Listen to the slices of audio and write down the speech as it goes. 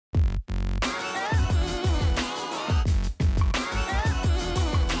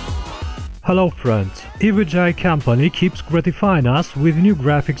Hello friends, EVGA company keeps gratifying us with new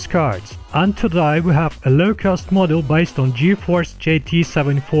graphics cards, and today we have a low-cost model based on GeForce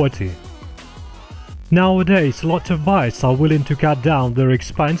GT740. Nowadays, lots of buyers are willing to cut down their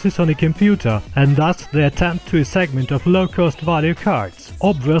expenses on a computer, and thus they attempt to a segment of low-cost value cards.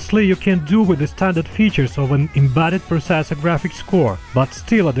 Obviously, you can do with the standard features of an embedded processor graphics core, but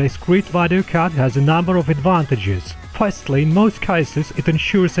still a discrete video card has a number of advantages. Firstly, in most cases it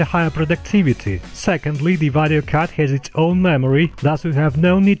ensures a higher productivity. Secondly, the video card has its own memory, thus you have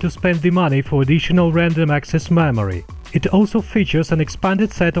no need to spend the money for additional random access memory. It also features an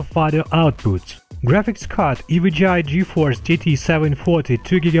expanded set of video outputs. Graphics card EVGA GeForce GT740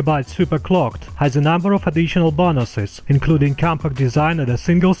 2GB Superclocked has a number of additional bonuses, including compact design and a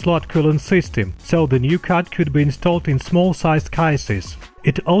single-slot cooling system, so the new card could be installed in small-sized cases.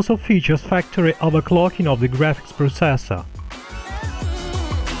 It also features factory overclocking of the graphics processor.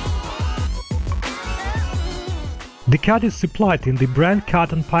 The card is supplied in the brand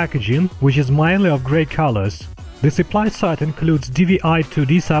carton packaging, which is mainly of grey colors. The supply site includes DVI to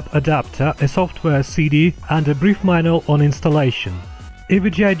DSAP adapter, a software CD, and a brief manual on installation.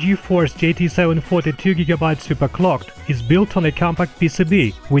 EVGA GeForce GT740 2GB Superclocked is built on a compact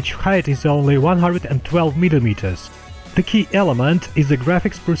PCB, which height is only 112mm. The key element is a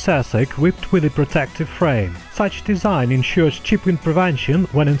graphics processor equipped with a protective frame. Such design ensures chipping prevention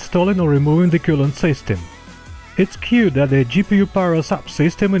when installing or removing the cooling system. It's cute that the GPU power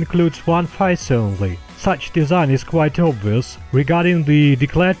subsystem includes one phase only. Such design is quite obvious regarding the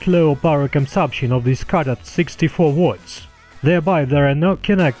declared low power consumption of this card at 64 watts. Thereby there are no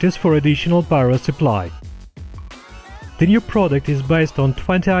connectors for additional power supply. The new product is based on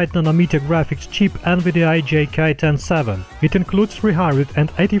 28nm graphics chip NVIDIA JK107. It includes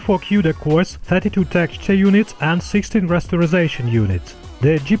 384 CUDA cores, 32 texture units and 16 rasterization units.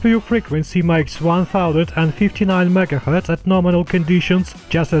 The GPU frequency makes 1059 MHz at nominal conditions,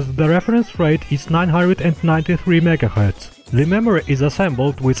 just as the reference rate is 993 MHz. The memory is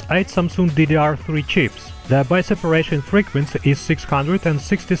assembled with 8 Samsung DDR3 chips. The base operation frequency is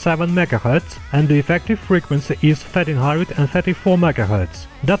 667 MHz and the effective frequency is 1334 MHz.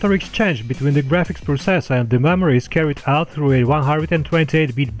 Data exchange between the graphics processor and the memory is carried out through a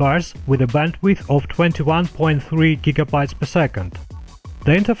 128-bit bus with a bandwidth of 21.3 GB per second.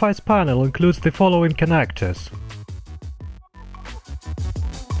 The interface panel includes the following connectors.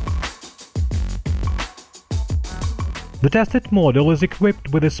 The tested model is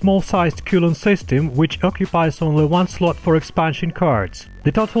equipped with a small-sized cooling system which occupies only one slot for expansion cards.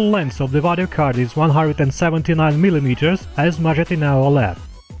 The total length of the video card is 179mm as measured in our lab.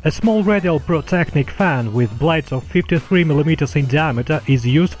 A small radial Pro-Technic fan with blades of 53mm in diameter is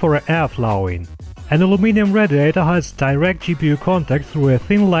used for airflowing. An aluminum radiator has direct GPU contact through a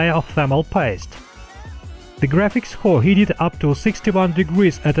thin layer of thermal paste. The graphics core heated up to 61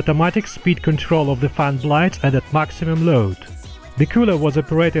 degrees at automatic speed control of the fan blades and at maximum load. The cooler was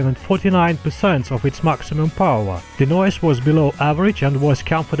operating at 49% of its maximum power. The noise was below average and was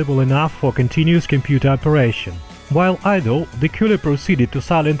comfortable enough for continuous computer operation. While idle, the cooler proceeded to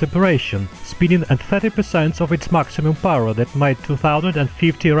silent operation, speeding at 30% of its maximum power that made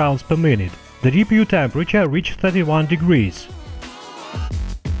 2050 rounds per minute. The GPU temperature reached 31 degrees.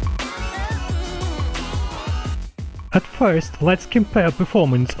 At first, let's compare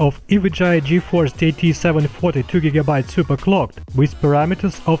performance of EVGA GeForce GT740 2GB Superclocked with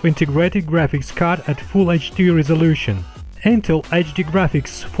parameters of integrated graphics card at Full HD resolution. Intel HD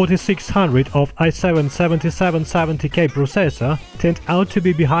Graphics 4600 of i7-7770K processor turned out to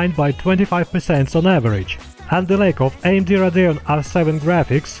be behind by 25% on average, and the lack of AMD Radeon R7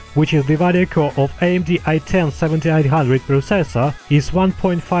 graphics, which is the video core of AMD i10-7800 processor, is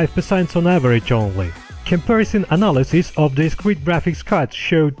 1.5% on average only. Comparison analysis of discrete graphics cards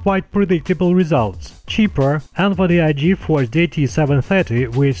showed quite predictable results. Cheaper NVIDIA GeForce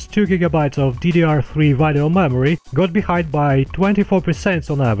GT730 with 2GB of DDR3 video memory got behind by 24%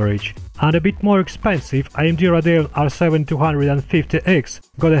 on average, and a bit more expensive AMD Radeon R7 250X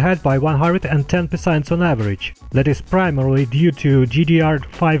got ahead by 110% on average. That is primarily due to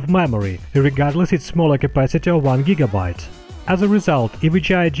GDDR5 memory, regardless its smaller capacity of 1GB. As a result,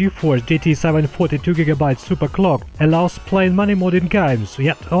 EVGA GeForce GT740 2GB Superclocked allows playing many modern games,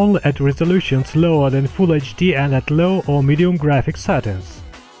 yet only at resolutions lower than Full HD and at low or medium graphics settings.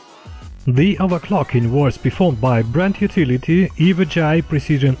 The overclocking was performed by brand utility EVGA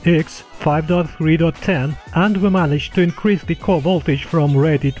Precision X 5.3.10, and we managed to increase the core voltage from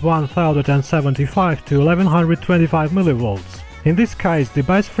rated 1075 to 1125 mV. In this case, the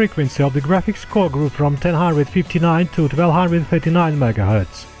base frequency of the graphics core grew from 1059 to 1239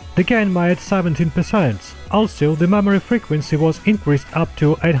 MHz. The gain made 17%. Also, the memory frequency was increased up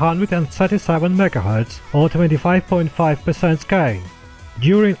to 837 MHz or 25.5% gain.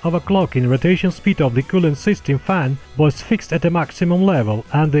 During overclocking, rotation speed of the cooling system fan was fixed at a maximum level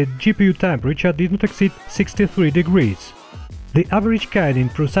and the GPU temperature did not exceed 63 degrees. The average gain in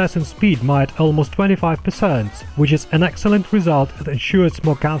processing speed made almost 25%, which is an excellent result and ensures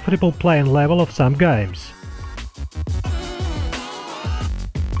more comfortable playing level of some games.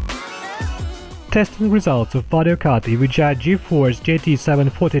 Testing results of video card EVGA GeForce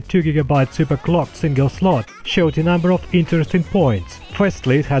GT740 2GB Superclocked single slot showed a number of interesting points.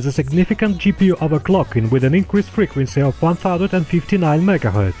 Firstly, it has a significant GPU overclocking with an increased frequency of 1059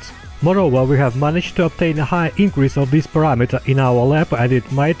 MHz. Moreover, we have managed to obtain a high increase of this parameter in our lab and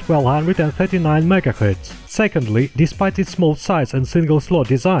it made 1239 MHz. Secondly, despite its small size and single slot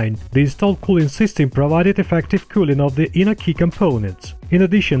design, the installed cooling system provided effective cooling of the inner key components. In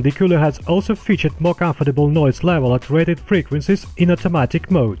addition, the cooler has also featured more comfortable noise level at rated frequencies in automatic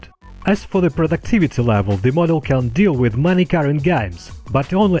mode. As for the productivity level, the model can deal with many current games,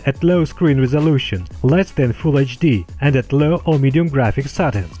 but only at low screen resolution, less than Full HD, and at low or medium graphics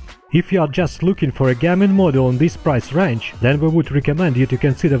settings. If you are just looking for a gaming model in this price range, then we would recommend you to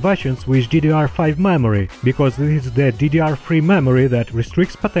consider versions with DDR5 memory, because this is the DDR3 memory that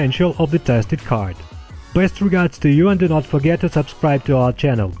restricts potential of the tested card. Best regards to you and do not forget to subscribe to our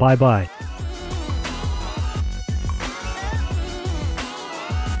channel. Bye bye.